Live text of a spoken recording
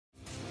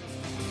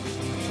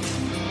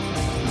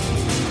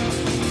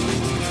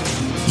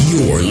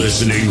You're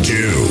listening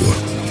to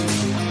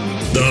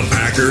the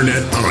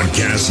Packernet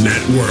Podcast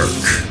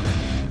Network.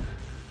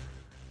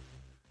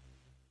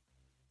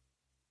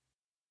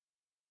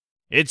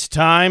 It's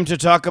time to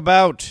talk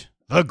about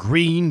the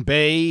Green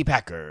Bay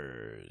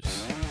Packers.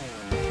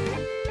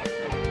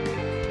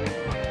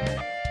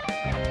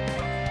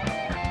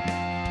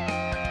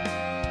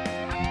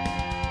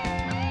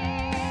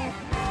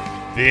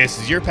 This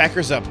is your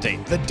Packers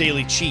Update, the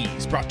Daily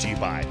Cheese, brought to you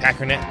by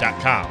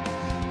Packernet.com.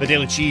 The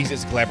Daily Cheese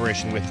is a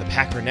collaboration with the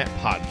Packernet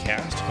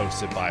Podcast,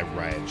 hosted by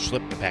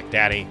Ryan-Schlipp, the Pack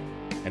Daddy,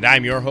 and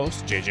I'm your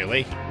host, JJ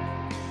Leahy.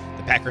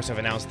 The Packers have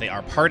announced they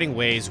are parting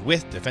ways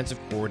with defensive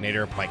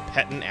coordinator Mike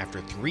Pettine after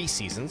 3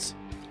 seasons.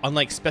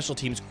 Unlike special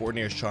teams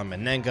coordinator Sean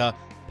Menenga,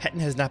 Pettine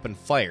has not been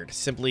fired,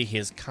 simply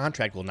his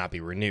contract will not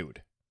be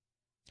renewed.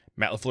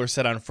 Matt LaFleur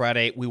said on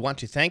Friday, "We want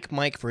to thank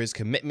Mike for his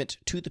commitment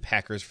to the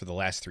Packers for the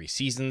last 3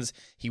 seasons.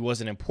 He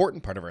was an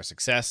important part of our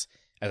success.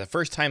 As a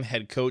first-time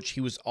head coach, he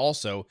was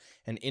also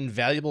an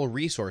invaluable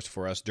resource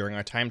for us during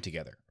our time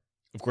together."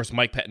 Of course,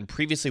 Mike Pettine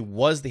previously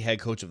was the head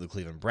coach of the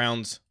Cleveland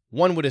Browns.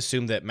 One would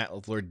assume that Matt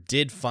LaFleur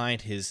did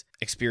find his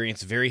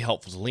experience very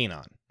helpful to lean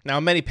on. Now,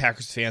 many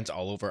Packers fans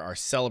all over are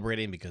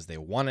celebrating because they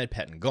wanted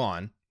Pettine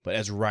gone, but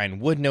as Ryan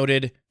Wood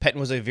noted, Pettine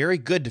was a very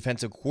good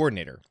defensive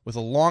coordinator with a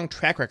long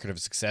track record of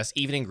success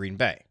even in Green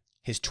Bay.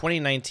 His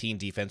 2019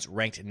 defense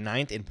ranked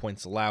 9th in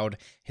points allowed.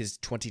 His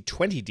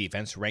 2020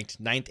 defense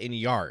ranked 9th in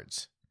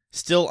yards.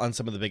 Still, on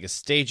some of the biggest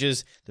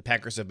stages, the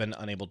Packers have been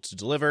unable to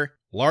deliver,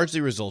 largely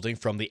resulting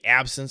from the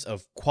absence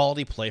of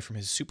quality play from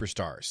his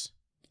superstars.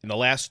 In the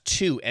last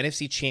 2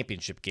 NFC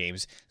Championship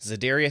games,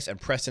 Za'Darius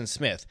and Preston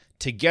Smith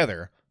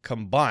together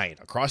combined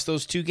across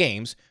those 2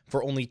 games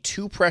for only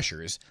 2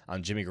 pressures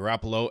on Jimmy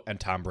Garoppolo and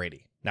Tom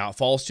Brady. Now it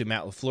falls to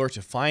Matt LaFleur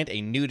to find a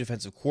new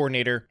defensive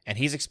coordinator, and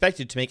he's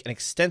expected to make an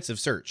extensive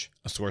search,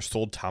 a source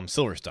told Tom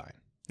Silverstein.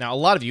 Now, a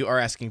lot of you are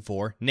asking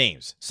for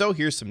names, so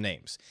here's some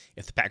names.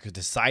 If the Packers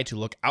decide to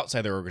look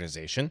outside their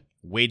organization,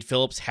 Wade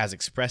Phillips has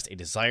expressed a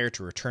desire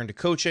to return to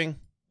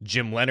coaching.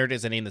 Jim Leonard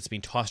is a name that's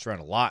being tossed around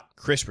a lot.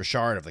 Chris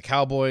Richard of the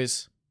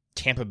Cowboys.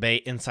 Tampa Bay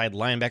inside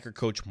linebacker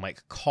coach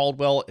Mike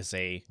Caldwell is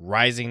a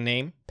rising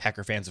name.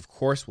 Packer fans, of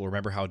course, will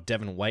remember how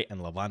Devin White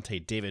and Levante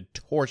David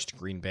torched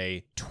Green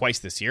Bay twice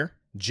this year.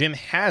 Jim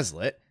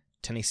Haslett,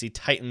 Tennessee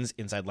Titans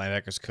inside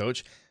linebackers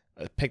coach,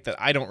 a pick that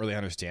I don't really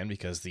understand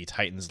because the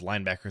Titans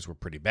linebackers were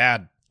pretty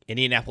bad.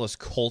 Indianapolis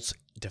Colts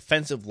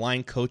defensive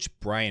line coach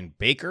Brian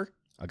Baker,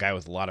 a guy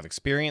with a lot of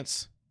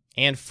experience.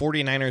 And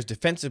 49ers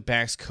defensive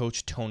backs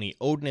coach Tony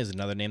Oden is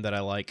another name that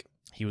I like.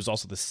 He was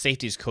also the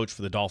safeties coach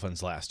for the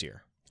Dolphins last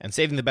year. And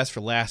saving the best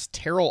for last,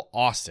 Terrell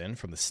Austin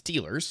from the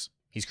Steelers.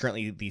 He's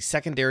currently the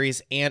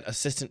secondaries and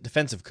assistant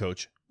defensive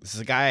coach. This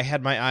is a guy I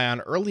had my eye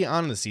on early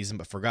on in the season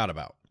but forgot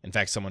about. In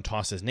fact, someone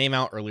tossed his name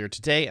out earlier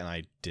today, and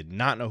I did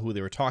not know who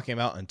they were talking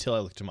about until I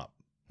looked him up.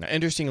 Now,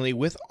 interestingly,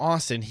 with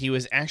Austin, he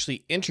was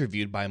actually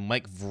interviewed by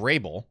Mike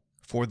Vrabel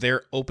for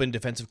their open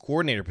defensive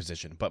coordinator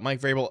position, but Mike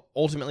Vrabel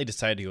ultimately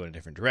decided to go in a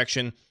different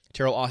direction.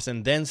 Terrell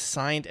Austin then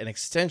signed an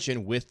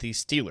extension with the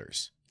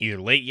Steelers, either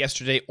late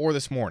yesterday or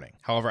this morning.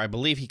 However, I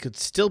believe he could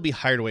still be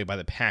hired away by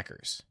the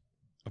Packers.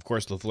 Of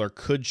course, LaFleur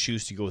could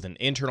choose to go with an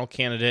internal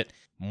candidate.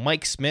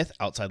 Mike Smith,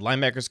 outside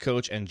linebackers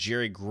coach, and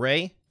Jerry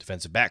Gray,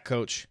 defensive back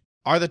coach,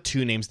 are the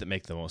 2 names that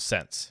make the most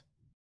sense.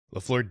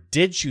 LaFleur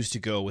did choose to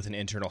go with an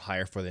internal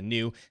hire for the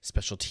new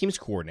special teams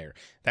coordinator.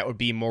 That would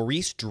be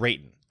Maurice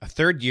Drayton, a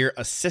 3rd-year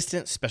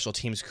assistant special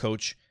teams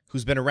coach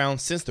who's been around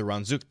since the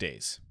Ron Zook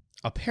days.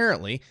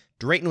 Apparently,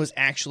 Drayton was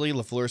actually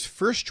LaFleur's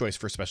first choice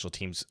for special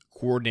teams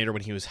coordinator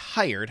when he was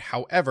hired.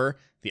 However,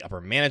 the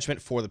upper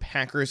management for the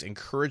Packers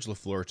encouraged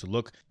LaFleur to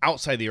look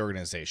outside the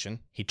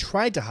organization. He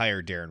tried to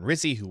hire Darren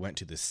Rizzi, who went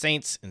to the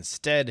Saints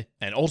instead,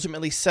 and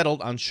ultimately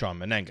settled on Sean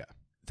Menenga.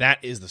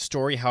 That is the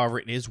story. However,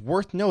 it is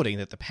worth noting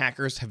that the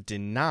Packers have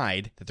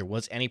denied that there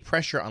was any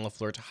pressure on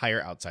LaFleur to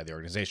hire outside the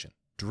organization.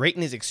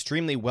 Drayton is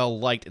extremely well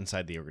liked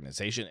inside the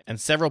organization, and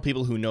several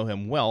people who know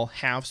him well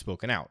have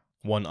spoken out.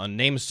 One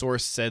unnamed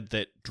source said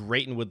that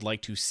Drayton would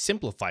like to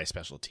simplify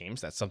special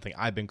teams. That's something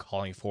I've been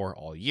calling for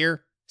all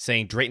year,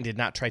 saying Drayton did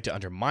not try to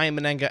undermine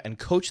Menenga and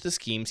coach the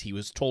schemes he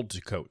was told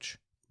to coach.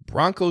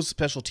 Broncos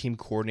special team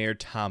coordinator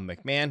Tom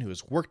McMahon, who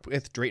has worked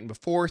with Drayton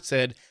before,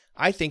 said,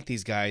 "I think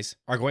these guys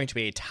are going to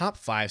be a top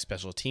 5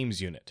 special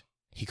teams unit."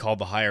 He called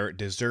the hire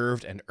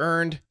deserved and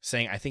earned,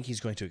 saying, "I think he's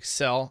going to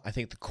excel. I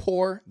think the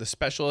core, the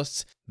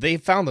specialists,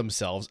 they've found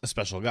themselves a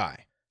special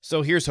guy."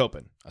 So here's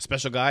hoping, a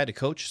special guy to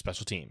coach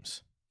special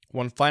teams.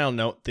 One final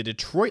note, the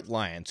Detroit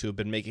Lions, who have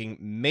been making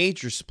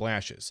major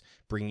splashes,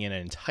 bringing in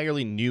an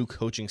entirely new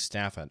coaching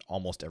staff at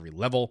almost every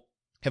level,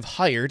 have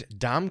hired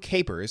Dom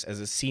Capers as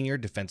a senior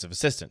defensive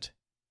assistant.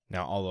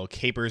 Now, although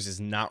Capers is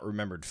not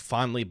remembered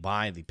fondly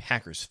by the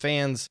Packers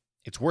fans,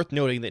 it's worth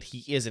noting that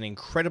he is an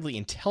incredibly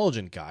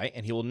intelligent guy,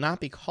 and he will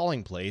not be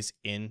calling plays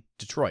in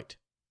Detroit.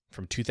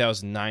 From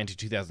 2009 to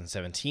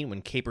 2017,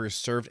 when Capers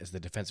served as the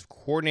defensive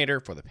coordinator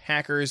for the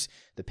Packers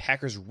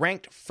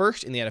ranked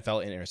first in the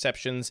NFL in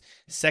interceptions,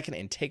 second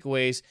in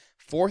takeaways,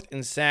 fourth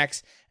in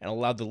sacks, and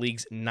allowed the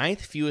league's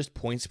 9th fewest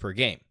points per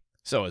game.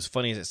 So, as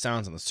funny as it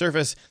sounds on the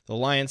surface, the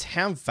Lions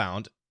have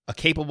found a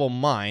capable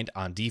mind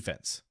on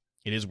defense.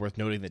 It is worth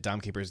noting that Dom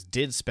Capers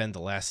did spend the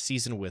last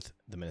season with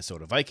the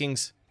Minnesota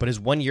Vikings, but his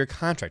one-year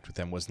contract with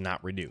them was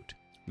not renewed.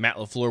 Matt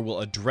LaFleur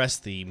will address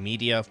the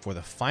media for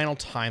the final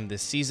time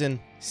this season,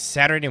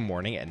 Saturday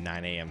morning at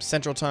 9 a.m.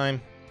 Central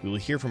Time. We will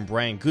hear from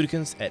Brian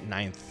Gutekunst at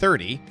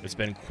 9:30. It's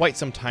been quite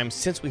some time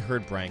since we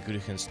heard Brian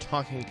Gutekunst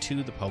talking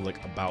to the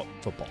public about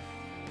football.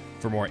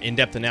 For more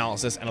in-depth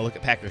analysis and a look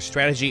at Packers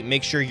strategy,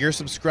 make sure you're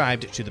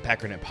subscribed to the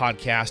Packernet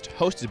podcast,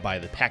 hosted by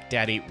the Pack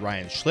Daddy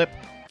Ryan-Schlipp.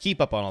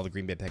 Keep up on all the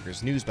Green Bay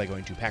Packers news by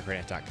going to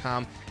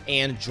packernet.com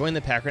and join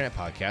the Packernet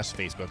Podcast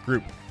Facebook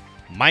group.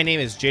 My name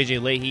is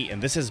JJ Leahy,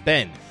 and this has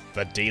been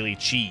The Daily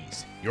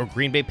Cheese, your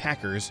Green Bay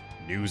Packers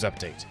news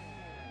update.